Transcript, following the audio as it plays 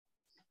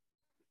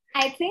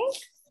I think,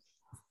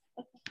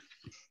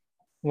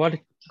 What?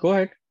 Go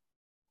ahead.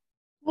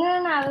 no,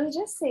 I was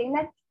just saying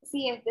that,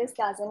 see if this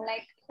doesn't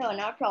like turn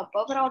out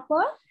proper,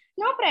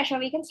 no pressure.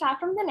 We can start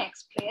from the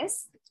next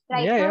place.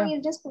 Right Yeah, now, yeah,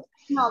 we'll just put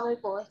normal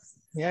posts.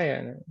 yeah,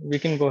 yeah. We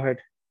can go ahead.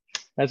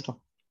 Let's go.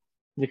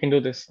 We can do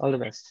this. All the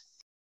best.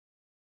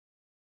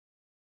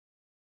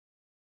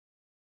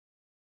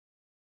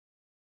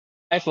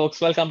 Hi,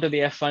 folks. Welcome to the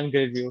F1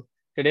 Grid View.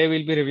 Today,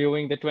 we'll be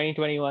reviewing the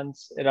 2021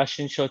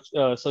 Russian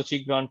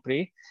Sochi Grand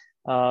Prix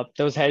that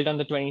was held on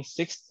the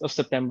 26th of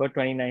September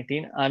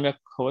 2019. I'm your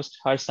host,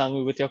 Harsh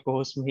Sangvi, with your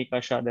co-host,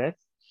 Mahika Shah there.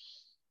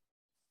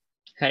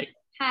 Hi.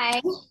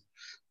 Hi.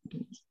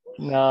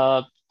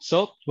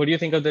 So, what do you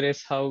think of the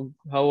race? How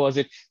was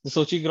it? The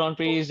Sochi Grand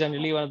Prix is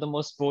generally one of the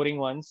most boring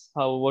ones.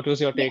 What was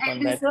your Yeah, take on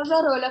and this that? was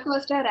a roller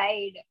coaster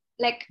ride.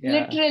 Like Yeah,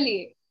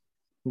 literally.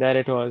 there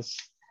it was.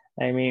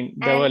 I mean,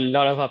 there were a And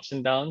lot of ups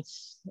and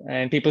downs,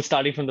 and people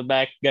starting from the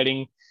back,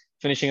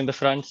 finishing in the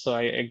front. So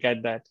I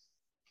get that.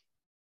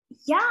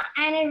 yeah,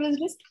 and it was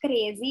just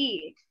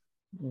crazy.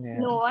 Yeah,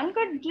 No one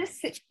could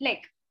just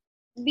like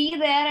be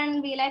there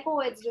and be like, oh,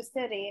 it's just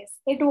a race.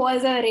 It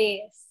was a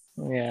race.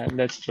 yeah,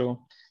 that's true.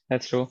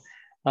 That's true.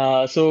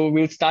 So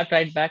we'll start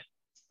right back.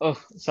 Oh,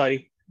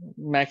 sorry,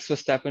 Max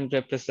Verstappen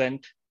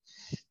represent.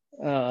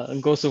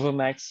 Go Super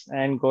Max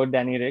and go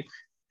Danny Rick.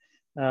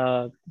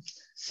 Uh, Honey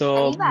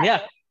so yeah,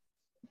 badger.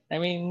 I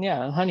mean,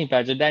 yeah, Honey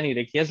Badger, Danny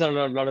Rick. He has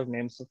lot of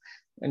names. So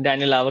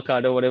Daniel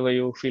Avocado, whatever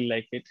you feel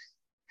like it.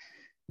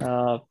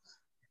 Uh,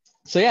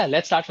 so yeah,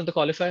 let's start from the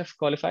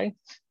qualify.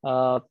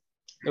 Uh,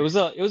 it was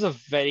a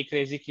very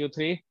crazy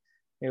Q3.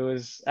 It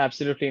was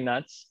absolutely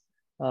nuts.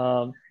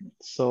 Um,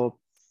 so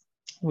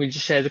we'll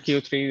just share the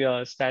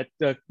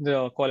Q3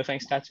 the qualifying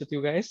stats with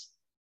you guys.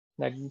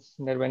 That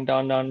that went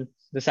on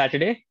the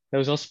Saturday. There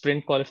was no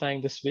sprint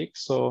qualifying this week,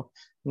 so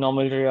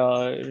normal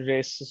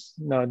race,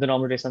 no, the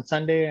normal race on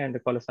Sunday and the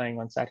qualifying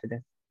on Saturday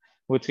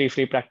with 3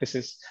 free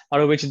practices.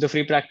 Out of which the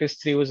free practice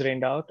 3 was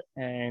rained out,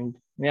 and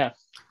yeah,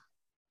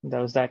 that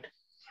was that.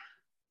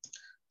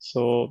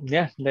 So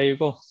yeah, there you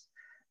go.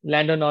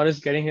 Lando Norris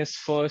getting his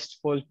first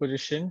pole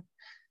position.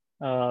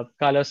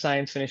 Carlos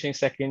Sainz finishing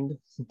second.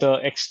 The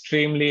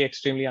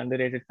extremely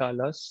underrated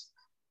Carlos,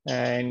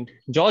 and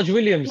George Not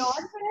Williams.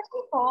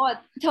 finishing fourth,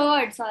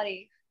 third,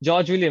 sorry.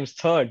 George Williams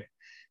third.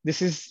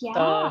 This is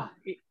Yeah.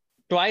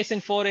 twice in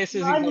 4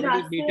 races he's George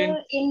already beaten.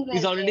 Russell in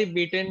He's already Williams.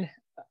 beaten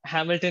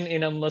Hamilton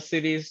in a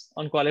Mercedes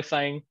on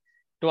qualifying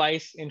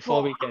twice in four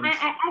Wow. weekends.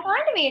 I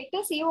can't wait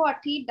to see what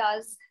he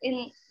does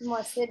in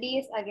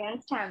Mercedes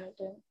against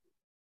Hamilton.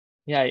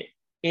 Yeah,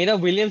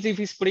 Williams, if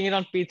he's putting it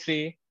on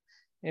P3,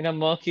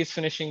 Merc he's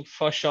finishing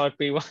for sure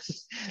P1.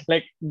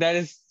 Like that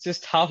is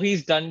just how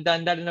he's done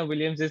that in a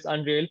Williams is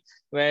unreal,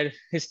 where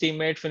his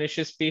teammate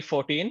finishes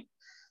P14,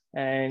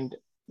 and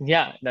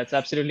yeah, that's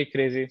absolutely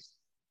crazy.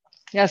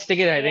 Yeah, stick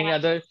it ahead.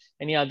 Yeah.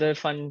 Any other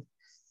fun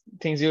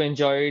things you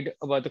enjoyed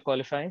about the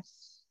qualifying?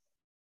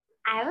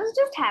 I was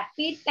just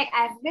happy. Like,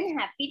 I've been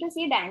happy to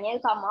see Daniel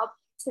come up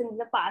since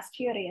the past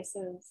few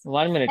races.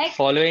 1 minute. Like,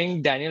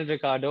 Following Daniel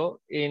Ricciardo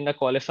in the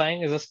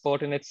qualifying is a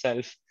sport in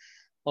itself.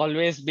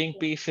 Always being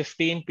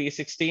P15,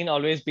 P16,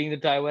 always being the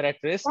driver at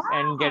risk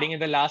and yeah, getting in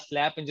the last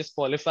lap and just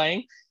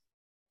qualifying.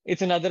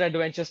 It's another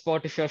adventure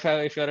sport if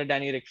you're a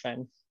Danny Rick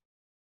fan.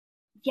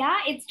 yeah,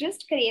 it's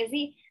just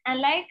crazy. And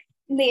like,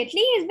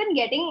 lately he's been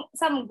getting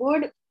some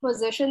good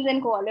positions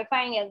in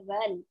qualifying as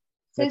well.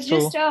 So That's it's true.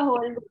 just a whole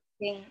good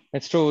thing.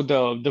 That's true.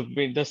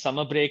 The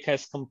summer break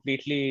has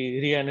completely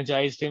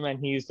re-energized him,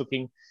 and he's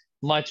looking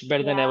much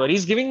better than Yeah. ever.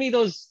 He's giving me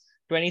those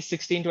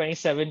 2016,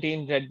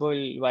 2017 Red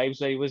Bull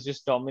vibes where he was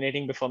just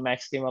dominating before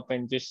Max came up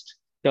and just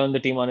turned the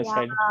team on its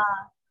Yeah. head.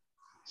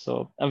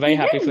 So I'm very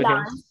happy Even for him.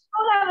 Lance,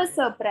 I was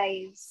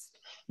surprised.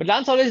 But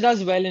Lance always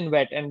does well in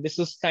wet, and this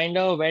was kind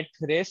of a wet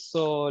race.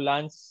 So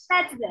Lance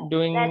That's there.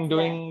 doing That's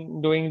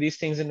there. doing these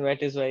things in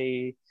wet is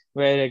very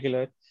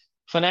regular.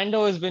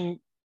 Fernando has been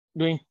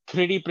doing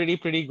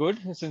pretty good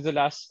since the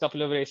last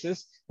couple of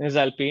races in his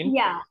Alpine.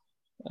 Yeah.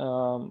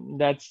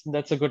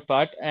 That's a good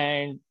part.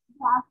 And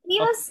He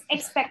uh, was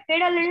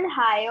expected a little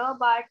higher,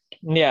 but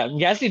yeah,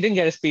 Gasly didn't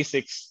get his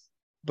P6,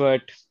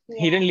 but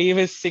he yeah. didn't leave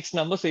his 6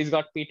 number, so he's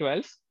got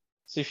P12.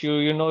 So if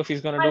if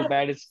he's gonna do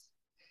bad, it's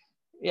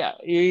yeah,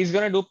 he's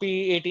gonna do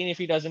P18 if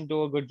he doesn't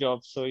do a good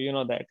job. So you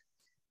know that.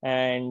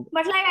 And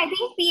But like I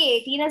think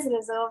P18 is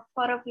reserved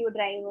for a few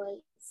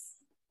drivers.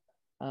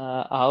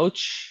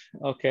 ouch.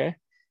 Okay.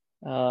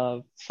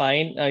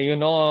 Fine.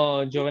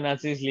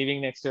 Giovinazzi is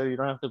leaving next year. You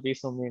don't have to be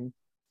so mean.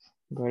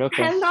 But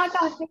okay. I'm not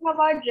talking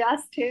about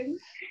just him.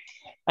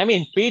 I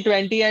mean,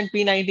 P20 and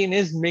P19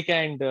 is Mick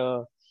and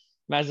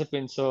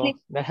Mazepin, so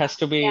that has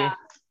to Yeah.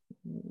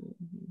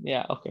 be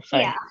yeah. Okay,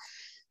 fine. Yeah.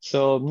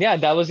 So yeah,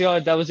 that was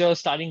your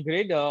starting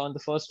grid. On the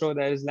first row,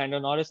 there is Lando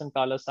Norris and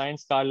Carlos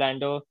Sainz. Carl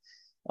Lando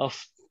of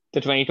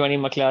the 2020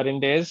 McLaren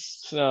days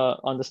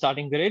on the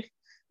starting grid,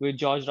 with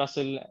George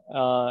Russell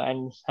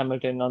and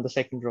Hamilton on the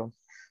second row.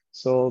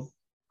 So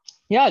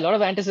yeah, a lot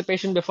of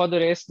anticipation before the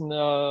race, a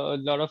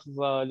lot of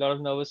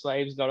nervous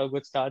vibes, a lot of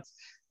good starts.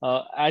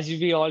 As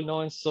we all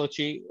know in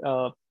Sochi,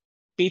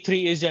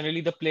 P3 is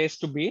generally the place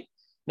to be.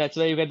 That's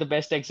where you get the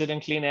best exit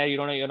and clean air.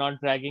 You're not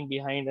dragging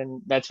behind,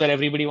 and that's where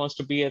everybody wants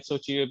to be at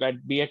Sochi.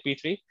 Be at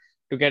P3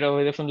 to get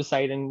over there from the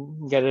side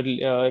and get a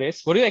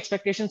race. What are your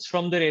expectations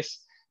from the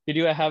race? Did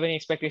you have any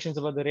expectations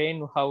about the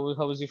rain? How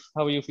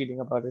are you feeling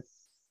about it?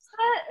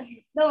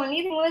 The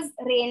only thing was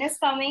rain is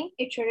coming.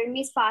 It shouldn't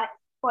be Spa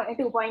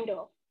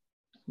 2.0.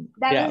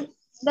 That Yeah. was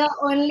the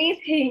only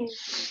thing.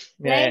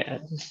 Like, Yeah.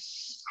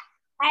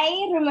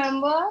 I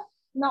remember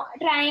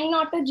trying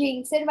not to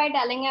jinx it by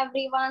telling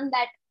everyone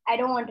that I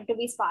don't want it to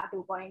be Spa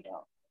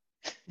 2.0.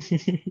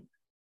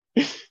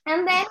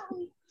 And then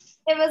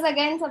it was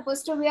again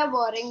supposed to be a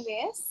boring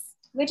race,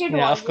 which it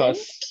Yeah, wasn't. of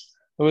course.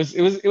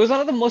 It was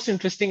one of the most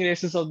interesting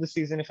races of the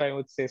season, if I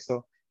would say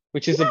so,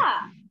 which is a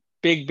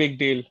big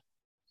deal.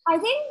 I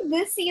think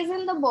this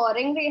season the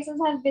boring races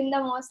have been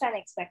the most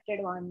unexpected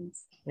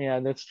ones. Yeah,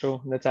 that's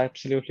true. That's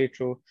absolutely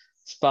true.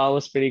 Spa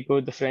was pretty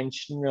good. The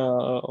French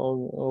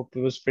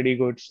was pretty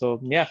good.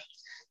 So yeah,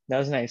 that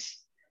was nice.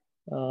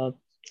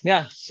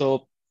 Yeah,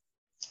 so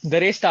the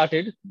race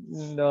started.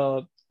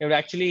 It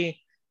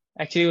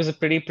actually was a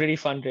pretty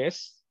fun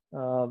race.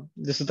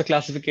 This is the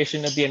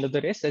classification at the end of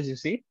the race, as you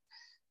see.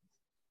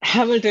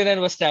 Hamilton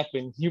and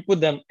Verstappen, you put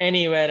them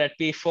anywhere at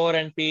P4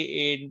 and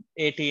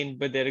P18,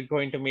 but they're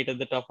going to meet at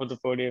the top of the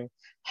podium.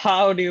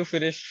 How do you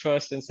finish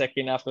first and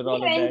second after all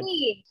of that?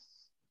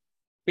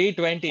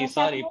 P20,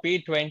 sorry,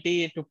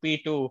 P20 to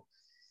P2.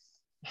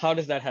 How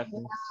does that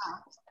happen?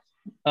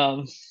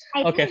 Yeah.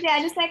 I think they are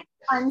just like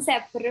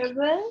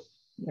inseparable.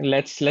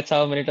 Let's have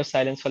a minute of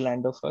silence for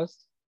Lando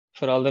first.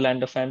 For all the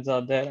Lando fans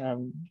out there,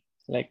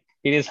 like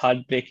it is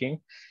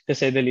heartbreaking to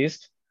say the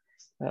least.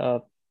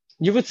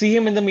 You could see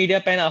him in the media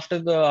pen after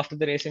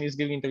the race, and he's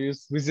giving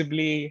interviews.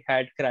 Visibly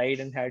had cried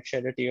and had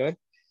shed a tear,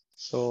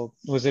 so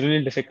it was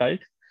really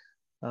difficult.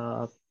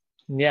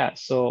 Yeah.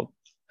 So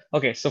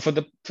okay. So for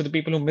the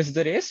people who missed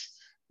the race,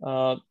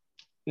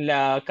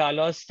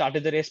 Carlos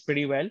started the race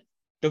pretty well.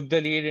 Took the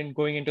lead in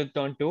going into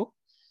turn 2.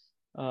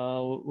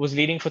 Was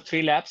leading for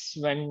 3 laps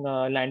when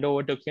Lando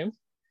overtook him,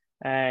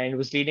 and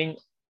was leading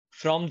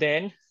from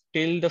then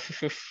till the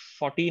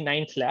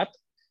 49th lap.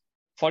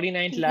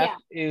 49th lap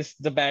is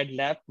the bad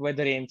lap where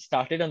the rain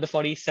started on the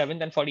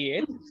 47th and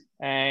 48th,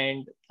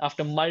 and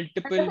after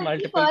multiple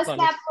first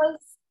lap was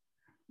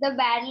the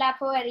bad lap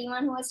for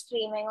anyone who was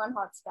streaming on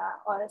Hotstar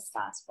or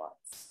Star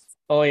Sports.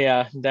 Oh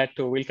yeah, that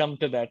too. We'll come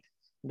to that.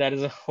 That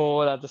is a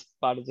whole other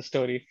part of the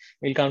story.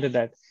 We'll come to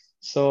that.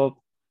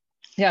 So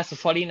yeah, so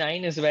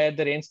 49 is where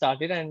the rain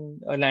started, and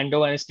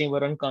Lando and his team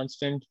were on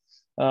constant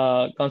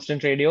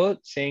radio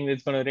saying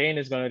it's going to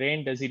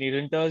rain, does he need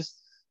winters?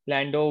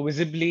 Lando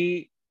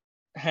visibly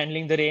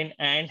handling the rain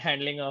and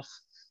handling of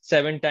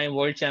 7-time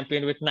world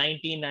champion with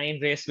 99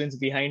 race wins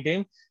behind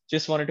him,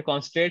 just wanted to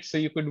concentrate. So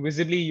you could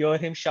visibly hear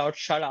him shout,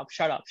 shut up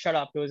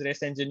to his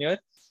race engineer,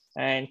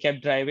 and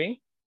kept driving.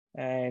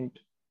 And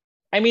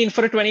I mean,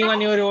 for a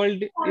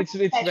 21-year-old, it's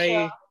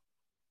very,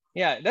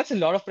 yeah, that's a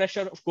lot of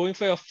pressure of going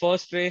for your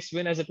first race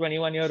win as a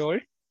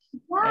 21-year-old.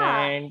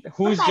 Yeah. And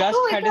who's just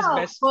had his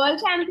best world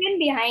champion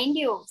behind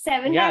you,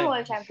 7-time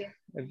world champion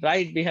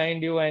right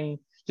behind you, and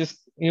just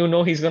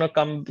he's gonna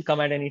come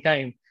at any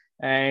time,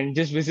 and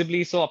just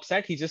visibly so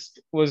upset, he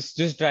was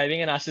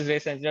driving and asked his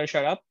race engineer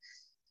shut up.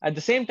 At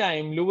the same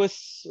time,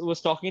 Lewis was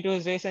talking to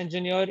his race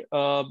engineer.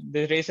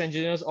 The race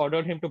engineers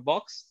ordered him to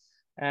box,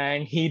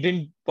 and he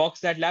didn't box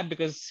that lap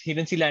because he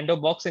didn't see Lando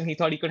box and he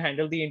thought he could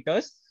handle the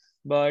inters.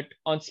 But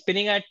on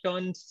spinning at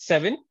turn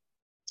 7,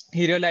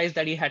 he realized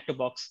that he had to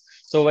box.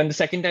 So when the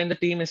second time the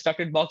team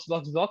instructed box,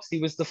 he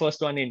was the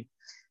first one in.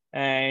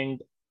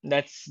 And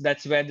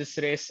that's where this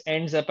race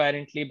ends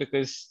apparently,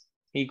 because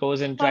he goes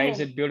and drives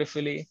it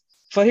beautifully.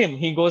 For him,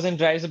 he goes and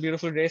drives a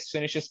beautiful race,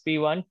 finishes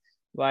P1,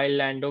 while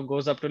Lando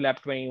goes up to lap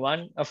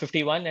 51,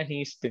 and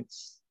he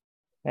spins.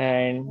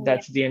 And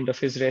that's the end of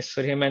his race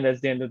for him, and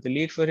that's the end of the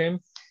lead for him.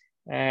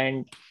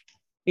 And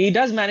he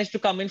does manage to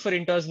come in for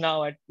inters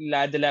now at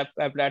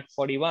lap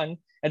 41,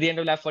 at the end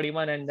of lap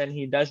 41, and then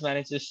he does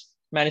manage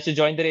to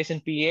join the race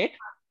in P8.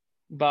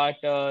 But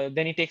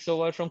then he takes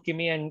over from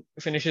Kimi and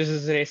finishes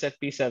his race at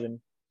P7.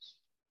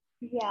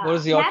 Yeah. What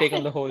was your take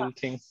on the whole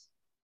thing?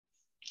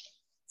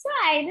 So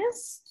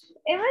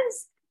it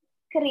was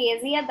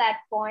crazy at that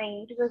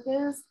point,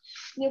 because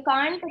you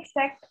can't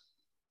expect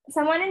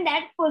someone in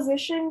that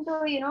position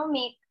to,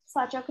 make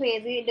such a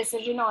crazy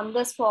decision on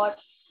the spot.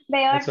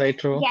 That's very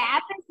true.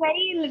 Gap is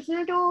very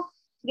little to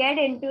get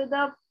into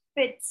the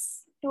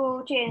pits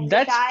to change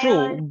the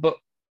tire.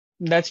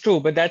 That's true,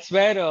 but that's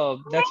where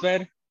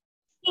even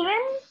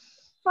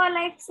for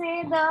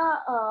say the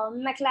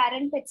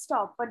McLaren pit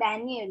stop for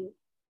Daniel,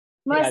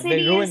 Mercedes,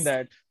 they ruined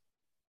that.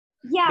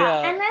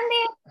 Yeah, and then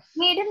they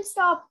made him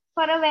stop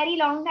for a very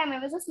long time.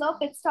 It was a slow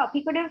pit stop.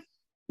 He could have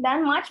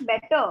done much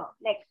better,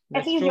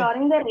 at least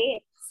during the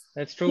race.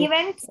 That's true. He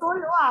went so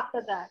low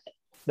after that.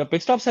 The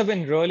pit stops have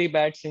been really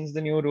bad since the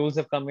new rules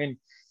have come in.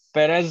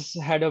 Perez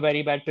had a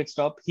very bad pit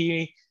stop.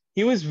 He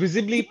was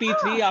visibly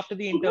P3 after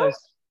the inters.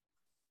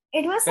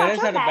 It was Perez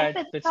such a bad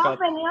pit stop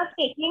when you're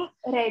taking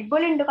Red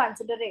Bull into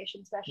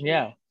consideration, especially.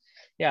 Yeah.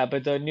 yeah,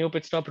 but the new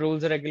pit stop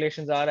rules and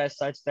regulations are as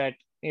such that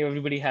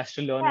everybody has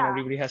to learn and Yeah.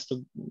 everybody has to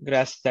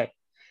grasp that.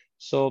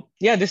 So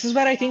yeah, this is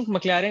where I think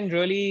McLaren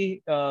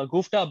really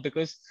goofed up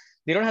because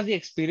they don't have the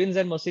experience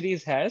that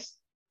Mercedes has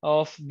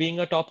of being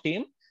a top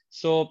team.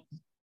 So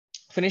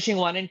finishing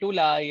 1 and 2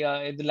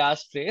 in the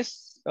last race,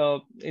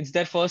 it's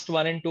their first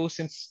 1 and 2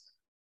 since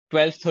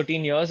 12,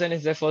 13 years, and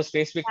it's their first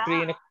race victory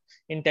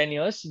in 10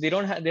 years.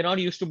 They're not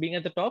used to being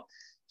at the top.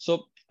 So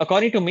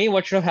according to me,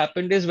 what should have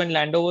happened is when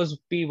Lando was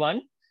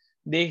P1,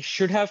 they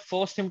should have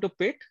forced him to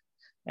pit,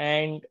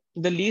 and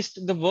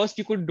the worst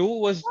you could do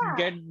was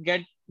get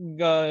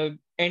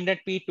end at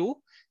P2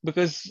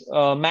 because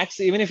Max,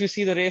 even if you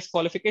see the race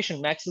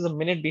qualification, Max is a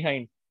minute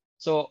behind.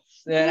 So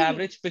their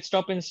average pit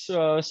stop in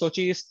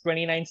Sochi is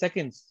 29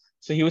 seconds.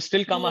 So he will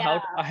still come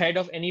out ahead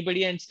of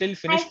anybody and still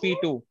finish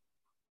P2.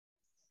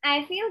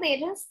 I feel they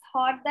just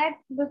thought that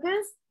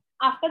because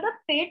after the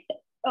pit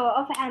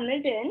of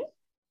Hamilton,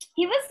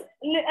 he was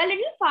a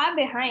little far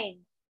behind.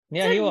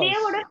 Yeah, so he was.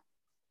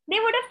 They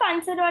would have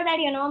considered that,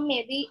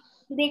 maybe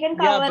they can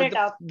cover it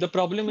up. The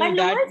problem but is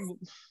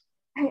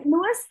that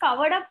Lewis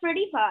covered up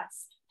pretty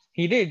fast.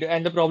 He did.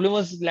 And the problem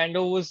was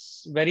Lando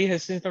was very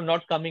hesitant of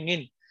not coming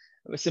in.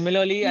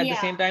 Similarly, at the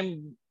same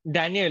time,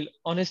 Daniel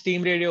on his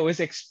team radio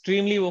is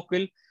extremely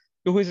vocal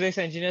to his race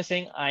engineer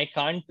saying, I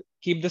can't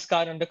keep this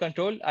car under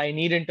control. I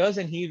need inters.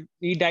 And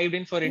he dived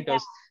in for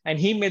inters and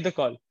he made the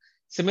call.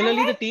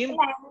 Similarly, the team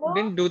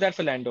didn't do that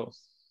for Lando.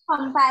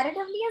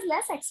 Comparatively is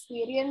less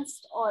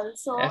experienced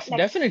also.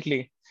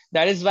 Definitely.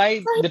 That is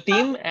why the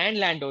team and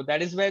Lando,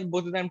 that is where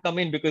both of them come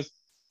in, because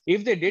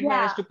if they did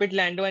manage to pit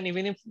Lando, and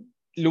even if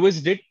Lewis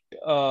did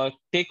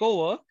overtake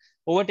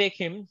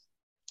him,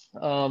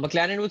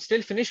 McLaren would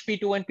still finish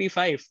P2 and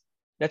P5.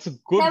 That's a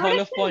good haul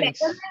of points.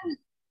 That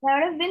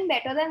would have been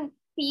better than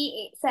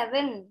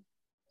P7.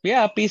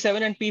 Yeah,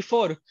 P7 and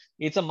P4.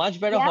 It's a much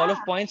better haul of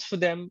points for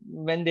them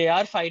when they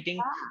are fighting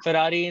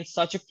Ferrari in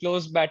such a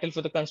close battle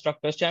for the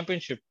Constructors'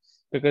 Championship,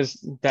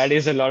 because that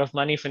is a lot of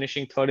money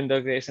finishing third in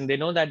the race. And they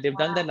know that they've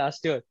done that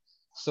last year.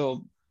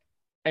 So,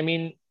 I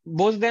mean,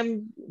 both of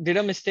them did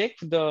a mistake.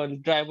 The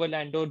driver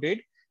Lando did.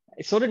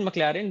 So did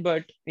McLaren,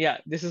 but yeah,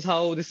 this is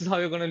how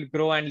you're going to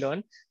grow and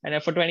learn.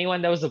 And for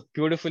 21, that was a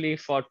beautifully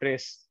fought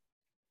race.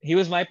 He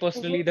was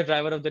personally the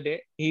driver of the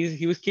day.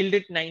 He was killed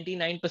it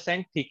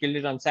 99%. He killed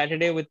it on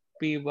Saturday with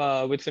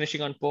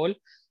finishing on pole,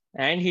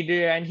 and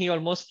he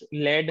almost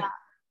led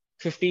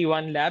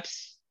 51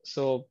 laps.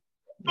 So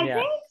I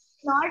think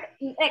not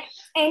like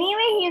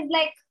anyway. He's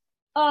like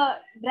a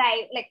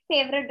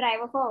favorite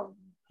driver for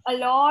a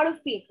lot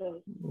of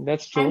people.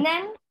 That's true. And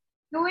then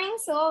doing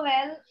so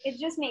well, it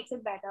just makes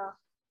it better.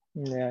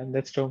 Yeah,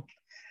 that's true.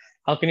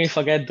 How can you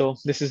forget though?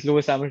 This is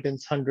Lewis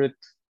Hamilton's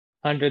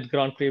 100th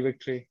Grand Prix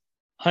victory.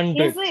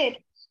 100th. Is it?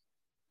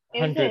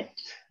 100th.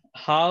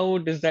 How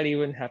does that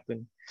even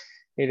happen?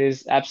 It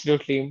is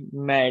absolutely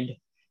mad.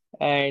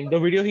 And the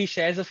video he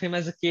shares of him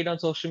as a kid on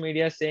social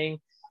media saying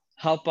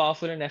how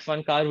powerful an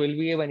F1 car will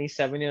be when he's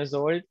 7 years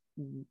old,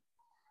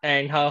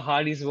 and how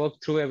hard he's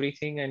worked through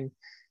everything, and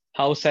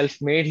how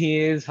self-made he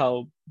is,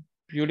 how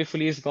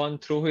beautifully he's gone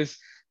through his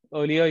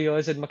earlier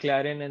years at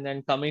McLaren, and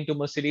then coming to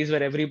Mercedes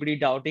where everybody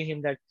doubting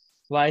him that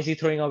why is he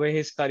throwing away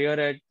his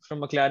career from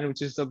McLaren,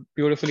 which is a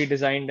beautifully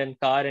designed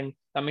car, and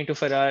coming to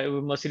Ferrari,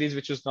 Mercedes,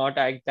 which was not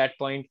at that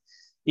point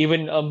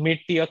even a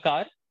mid-tier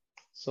car.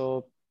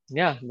 So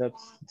yeah,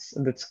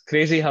 that's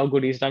crazy how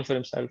good he's done for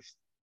himself.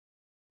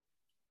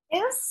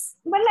 Yes,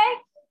 but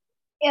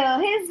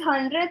his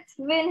 100th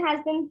win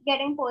has been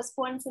getting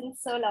postponed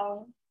since so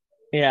long.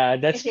 Yeah,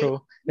 that's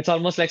true. It's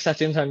almost like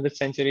Sachin's 100th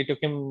century. It took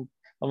him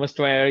almost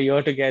a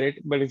year to get it,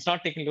 but it's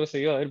not taking Lewis a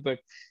year, but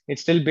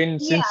it's still been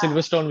since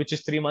Silverstone, which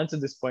is 3 months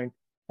at this point.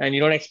 And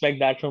you don't expect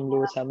that from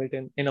Lewis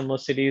Hamilton in a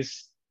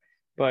Mercedes.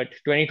 But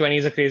 2020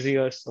 is a crazy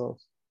year. So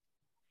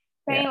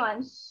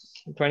 21.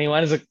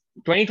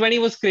 2020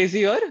 was crazy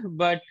year,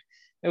 but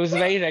it was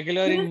very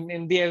regular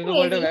in the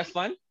world of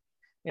F1.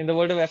 In the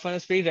world of F1,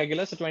 it's pretty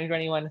regular. So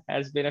 2021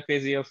 has been a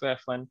crazy year for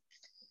F1.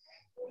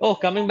 Oh,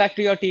 coming back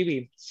to your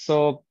TV.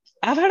 So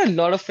I've had a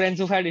lot of friends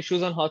who've had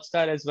issues on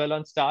Hotstar as well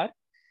on Star.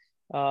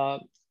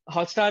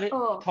 Hotstar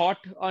thought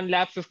on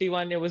lap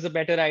 51 it was a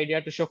better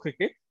idea to show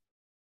cricket,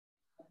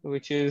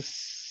 which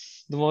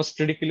is the most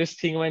ridiculous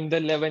thing when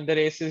the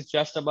race is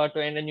just about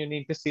to end and you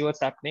need to see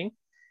what's happening.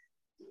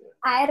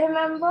 I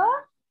remember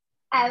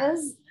I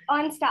was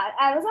on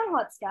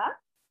Hotstar,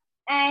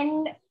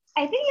 and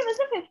I think it was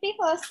the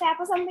 51st lap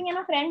or something, and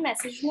a friend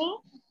messaged me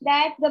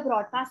that the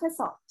broadcast has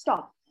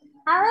stopped.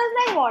 I was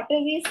like, what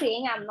is he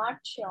saying? I'm not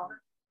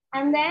sure.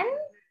 And then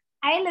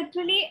I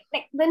literally,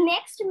 the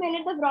next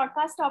minute the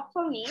broadcast stopped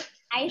for me.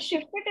 I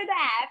shifted to the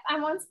app.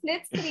 I'm on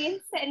split screen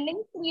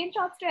sending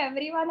screenshots to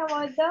everyone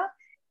about the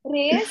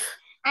race,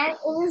 and it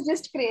was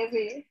just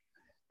crazy.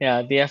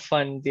 Yeah, the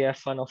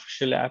F1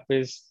 official app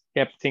is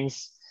kept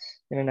things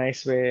in a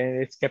nice way.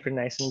 It's kept it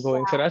nice and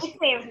going for us.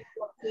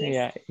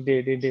 Yeah,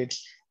 it did.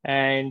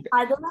 And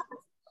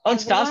on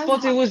Star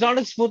Sports, it was not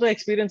a smoother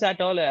experience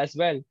at all as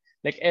well.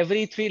 Like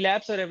every 3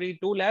 laps or every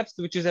 2 laps,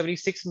 which is every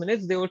 6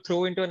 minutes, they would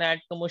throw into an ad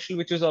commercial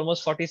which was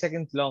almost 40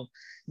 seconds long.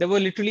 There were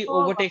literally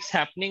Oh, overtakes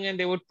happening, and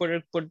they would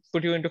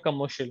put you into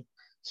commercial.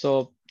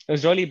 So it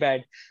was really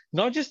bad.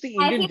 Not just the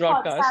I Indian feel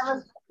Hotstar broadcast.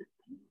 was.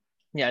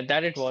 Yeah,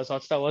 that it was.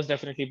 Hotstar was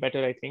definitely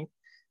better, I think.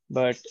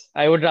 But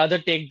I would rather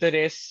take the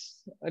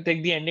race,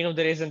 take the ending of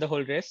the race than the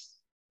whole race.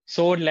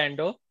 So would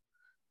Lando.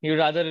 You'd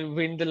rather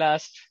win the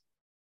last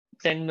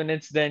 10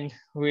 minutes than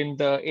win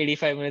the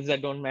 85 minutes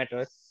that don't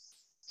matter.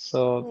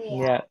 So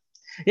Yeah. yeah.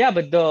 Yeah,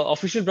 but the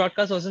official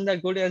broadcast wasn't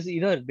that good as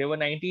either. There were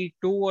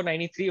 92 or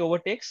 93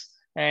 overtakes,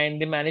 and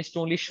they managed to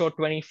only show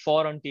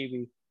 24 on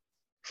TV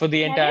for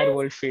the That entire is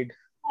world feed.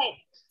 like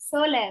so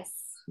less.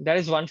 That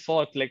is one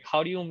fourth. Like,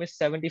 how do you miss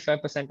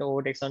 75% of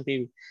overtakes on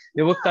TV?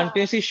 They were Yeah.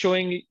 continuously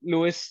showing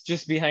Lewis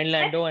just behind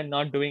That, Lando and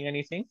not doing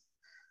anything,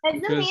 that's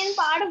which the main was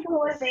part of the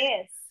whole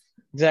race.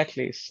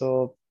 exactly.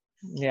 So,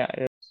 yeah.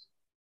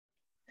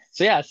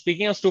 So, yeah,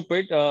 speaking of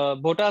stupid,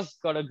 Bottas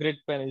got a grid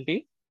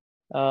penalty.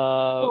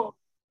 Uh, Oh.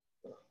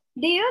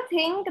 Do you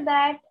think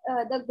that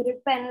the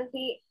grid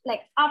penalty,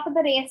 like after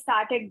the race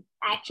started,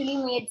 actually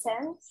made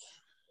sense?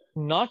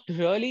 Not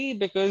really,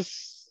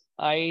 because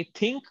I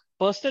think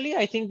personally,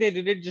 I think they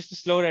did it just to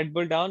slow Red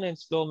Bull down and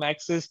slow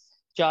Max's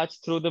charge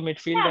through the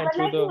midfield Yeah, and but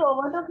through like he the.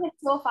 overtook it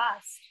so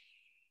fast.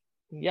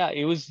 Yeah,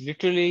 it was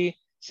literally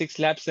 6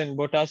 laps, and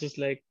Bottas is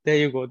like, there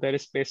you go, there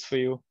is space for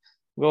you.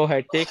 Go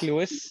ahead, take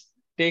Lewis,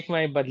 take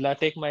my badla,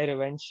 take my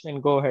revenge,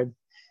 and go ahead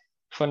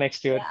for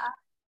next year. Yeah.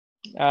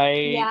 I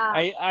Yeah.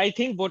 I I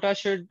think Bottas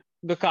should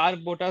the car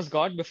Bottas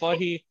got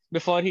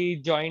before he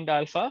joined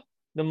Alpha,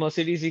 the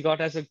Mercedes he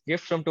got as a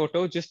gift from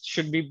Toto just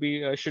should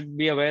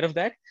be aware of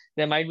that.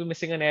 They might be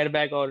missing an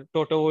airbag, or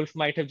Toto Wolff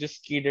might have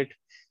just keyed it.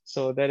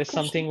 So there is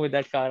something with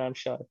that car, I'm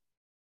sure.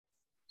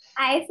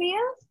 I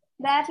feel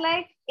that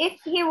like if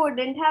he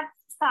wouldn't have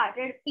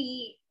started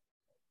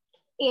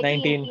P18,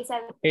 19,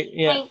 P17,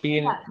 yeah,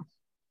 19,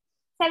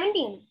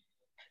 17.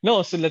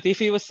 no, so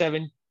Latifi was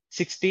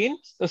 16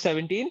 or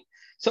 17.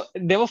 So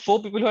there were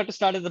 4 people who had to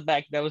start at the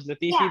back. There was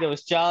Latifi, Yeah, there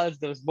was Charles,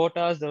 there was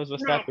Bottas, there was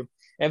Max. Verstappen.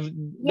 There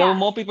were Yeah.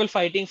 more people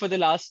fighting for the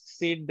last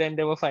seat than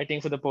they were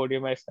fighting for the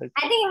podium, I felt.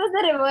 I think it was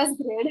the reverse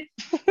grid.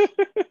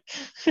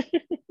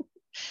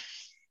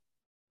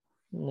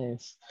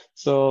 Nice.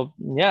 So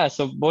yeah,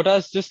 so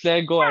Bottas just let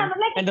it go, Yeah, and but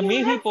like and if the he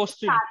meme would have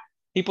started,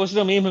 he posted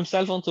a meme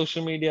himself on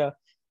social media.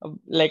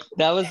 Like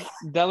that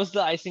was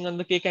the icing on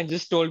the cake, and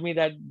just told me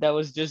that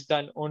was just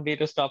done only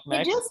to stop it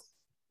Max. just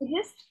it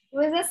just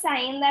was a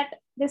sign that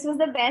this was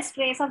the best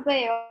race of the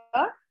year.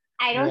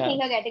 I don't Yeah,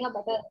 think you're getting a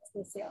better race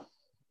this year.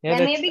 yeah,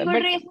 There may that's be good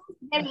but races,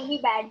 there may be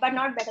bad, but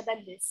not better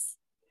than this.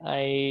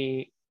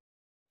 I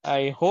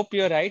I hope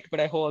you're right,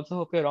 but I also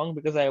hope you're wrong,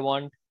 because I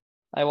want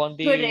Good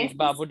the races.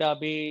 Abu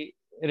Dhabi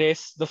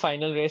race, the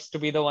final race, to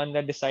be the one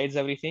that decides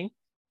everything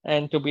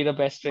and to be the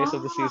best race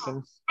of the Ah,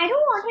 season. I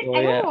don't want it. So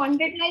I don't yeah.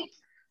 want it like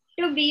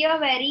to be a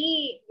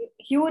very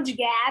huge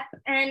gap,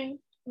 and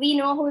we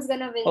know who's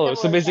gonna win Oh, the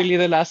so World basically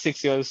the Championship. last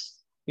 6 years.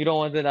 You don't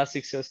want the last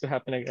 6 years to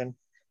happen again.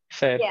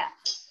 Fair, Yeah,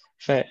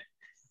 fair.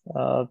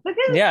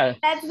 because Yeah,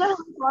 that's the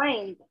whole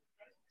point.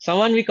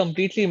 someone we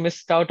completely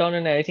missed out on,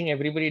 and I think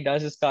everybody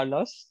does, is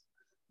Carlos.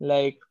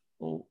 Like,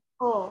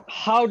 Oh,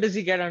 how does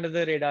he get under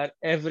the radar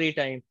every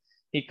time?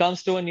 He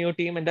comes to a new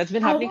team, and that's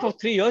been I happening think for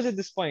 3 years at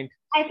this point.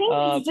 I think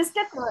Uh, it's just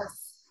a curse.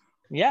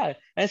 yeah,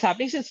 and it's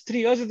happening since 3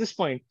 years at this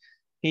point.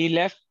 He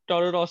left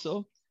Toro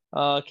Rosso,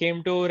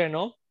 came to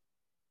Renault,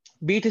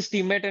 beat his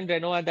teammate in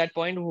Renault at that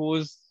point, who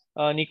was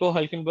Nico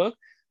Hulkenberg,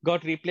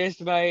 got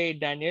replaced by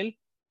Daniel,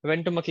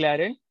 went to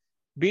McLaren,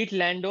 beat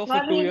Lando for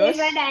Got two replaced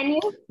by years,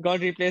 Daniel. got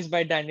replaced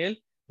by Daniel,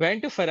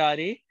 went to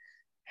Ferrari,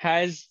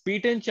 has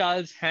beaten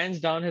Charles hands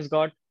down, has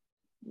got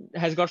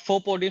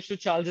 4 podiums to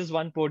Charles's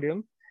 1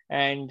 podium,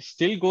 and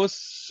still goes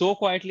so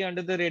quietly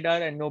under the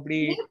radar, and Do nobody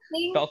you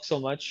think talks so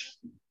much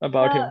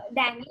about him.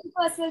 Daniel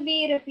first will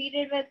be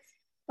repeated with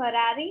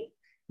Ferrari?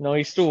 No,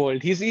 he's too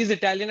old. He's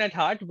Italian at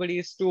heart, but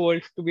he's too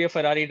old to be a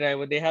Ferrari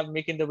driver. They have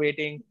Mick in the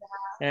waiting,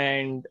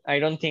 and I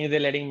don't think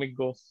they're letting Mick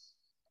go.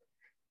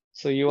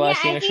 So you are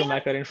Yeah, seeing I a feel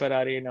Schumacher in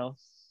Ferrari now.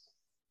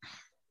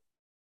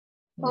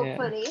 Yeah,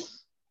 hopefully.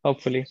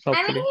 hopefully, I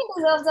mean, hopefully.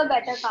 he deserves a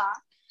better car.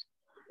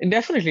 It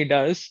definitely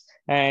does.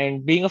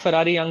 And being a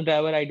Ferrari young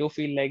driver, I do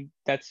feel like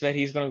that's where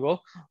he's going to go.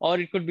 Or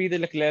it could be the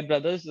Leclerc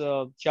brothers.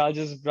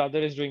 Charles's brother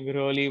is doing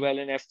really well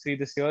in F3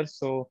 this year.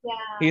 So Yeah,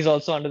 he's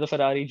also under the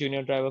Ferrari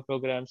junior driver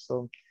program.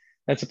 So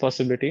that's a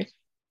possibility.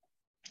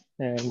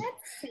 And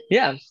let's see.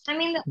 yeah, I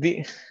mean,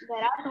 the there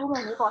are too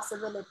many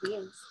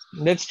possibilities.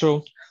 that's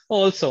true.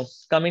 Also,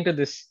 coming to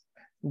this,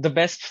 the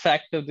best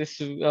fact of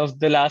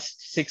the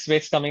last 6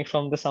 weeks coming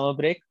from the summer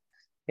break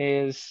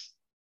is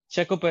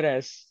Checo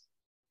Perez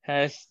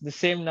has the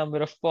same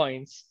number of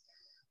points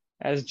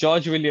as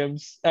George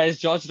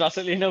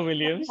Russell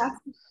Williams,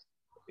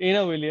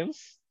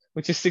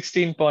 which is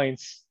 16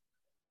 points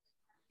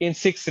in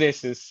 6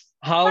 races.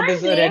 How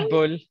does Can't a Red blame.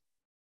 Bull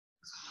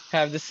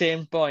have the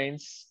same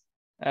points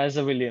as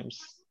a Williams?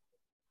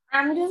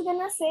 I'm just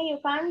gonna say you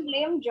can't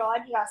blame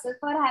George Russell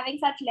for having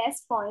such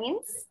less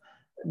points.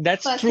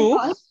 That's First of true.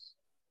 all,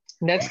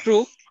 That's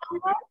true.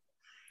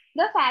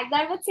 The fact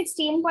that with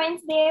 16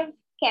 points they've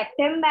kept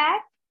him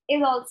back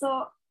is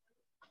also,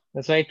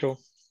 That's very true.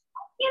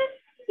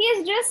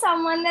 he's just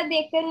someone that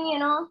they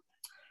can,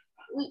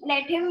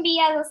 let him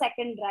be as a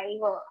second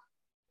driver.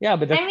 Yeah,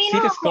 but the And we seat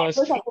know is how cursed.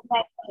 second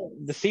driver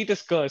The is. seat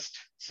is cursed,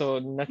 so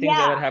nothing's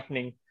ever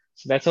happening.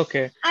 So that's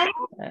okay. I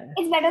mean,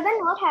 it's better than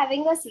not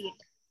having a seat.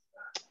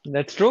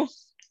 That's true.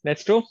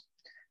 That's true.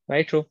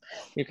 Very true.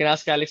 You can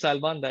ask Alex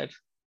Albon that.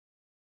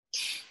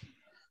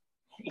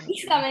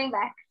 He's coming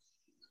back.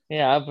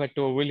 Yeah, but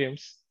to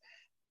Williams,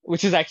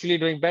 which is actually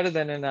doing better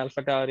than an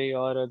AlphaTauri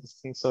or this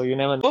thing. So you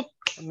never know.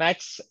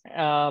 Max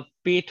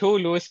P2,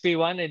 Lewis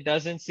P1. It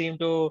doesn't seem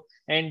to,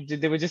 and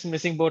they were just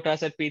missing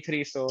Bottas at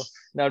P3. So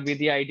that would be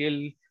the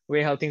ideal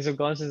way how things have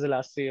gone since the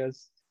last 3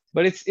 years.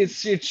 But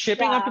it's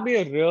shaping up to be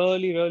a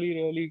really, really,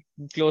 really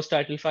close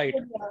title fight.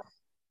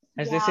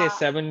 As they say,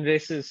 7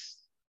 races,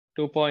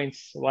 2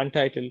 points, 1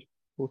 title.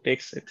 Who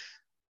takes it?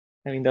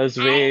 I mean, that was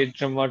way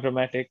more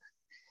dramatic.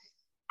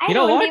 I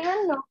don't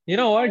even know. You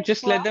know what?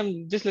 Just let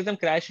them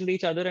crash into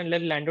each other and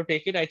let Lando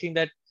take it. I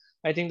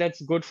think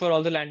that's good for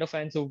all the Lando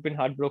fans who've been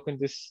heartbroken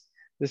this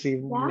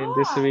evening,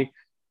 this week.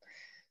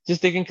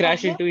 Just they can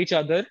crash into each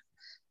other,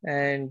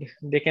 and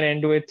they can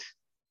end with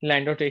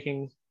Lando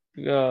taking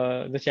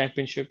the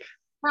championship.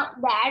 Now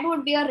that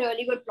would be a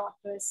really good plot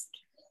twist.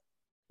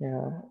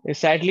 Yeah.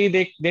 Sadly,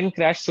 they didn't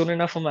crash soon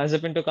enough for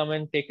Mazepin to come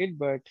and take it,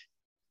 but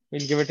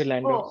we'll give it to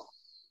Lando. Oh,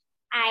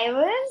 I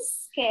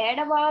was scared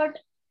about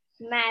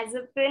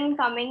Mazepin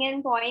coming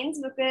in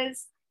points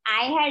because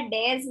I had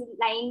dares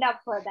lined up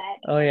for that.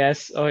 Oh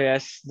yes,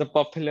 the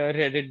popular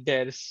Reddit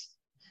dares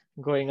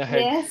going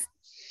ahead. Yes,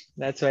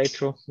 that's very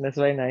true. That's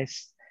very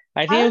nice.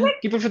 I think you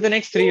keep it for the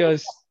next 3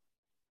 years.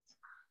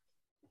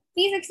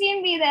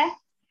 P16 be there.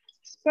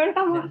 Don't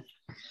come on.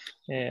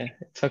 Yeah,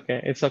 it's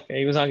okay. It's okay.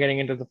 He was not getting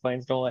into the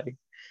points. Don't worry.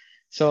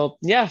 So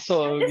yeah,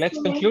 so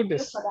let's conclude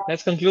this.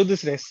 Let's conclude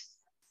this race.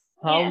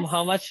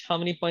 How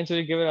many points will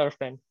you give it out of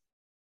 10?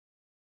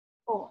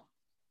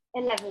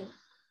 11.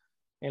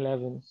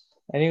 11.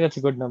 I think that's a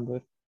good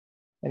number.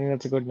 I think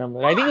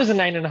it was a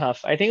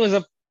 9.5. I think it was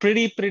a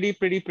pretty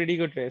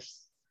good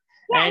race.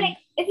 Yeah, and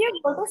if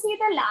you go to see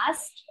the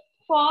last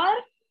 4,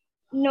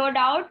 no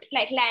doubt,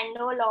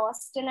 Lando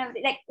lost and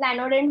everything.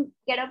 Lando didn't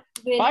get a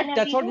win. But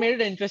that's what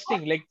made it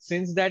interesting.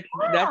 Since that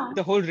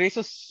the whole race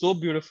was so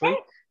beautiful,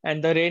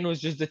 and the rain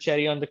was just the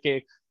cherry on the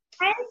cake.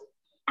 And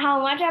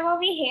how much ever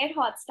we hate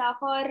Hotstar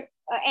for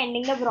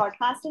ending the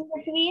broadcast in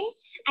between,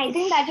 I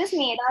think that just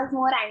made us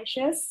more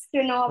anxious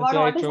to know about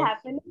what is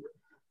happening.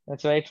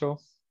 That's very true.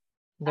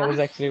 That is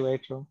actually very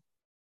true.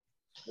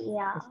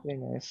 Yeah. That's very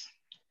nice.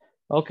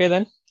 Okay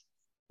then.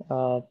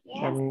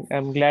 Yes.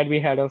 I'm glad we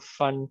had a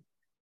fun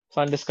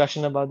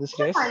discussion about this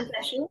race. Fun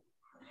session.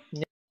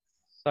 Yeah.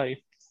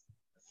 Sorry.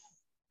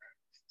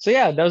 So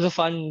yeah, that was a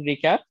fun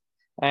recap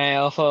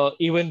of a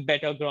even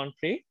better Grand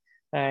Prix.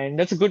 And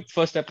that's a good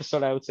first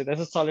episode, I would say.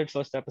 That's a solid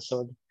first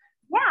episode.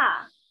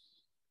 Yeah.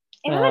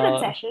 It was a good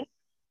session.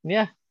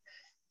 Yeah.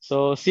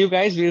 So see you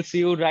guys. We'll see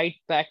you right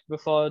back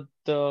before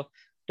the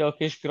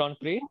Turkish Grand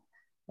Prix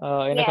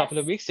in a couple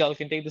of weeks. Y'all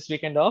can take this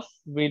weekend off.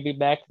 We'll be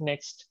back the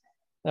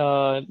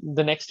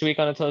next week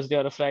on a Thursday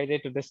or a Friday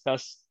to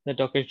discuss the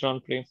Turkish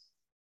Grand Prix.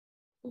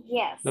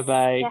 Yes.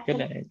 Bye-bye. Good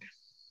night.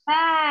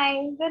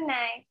 Bye. Good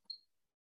night.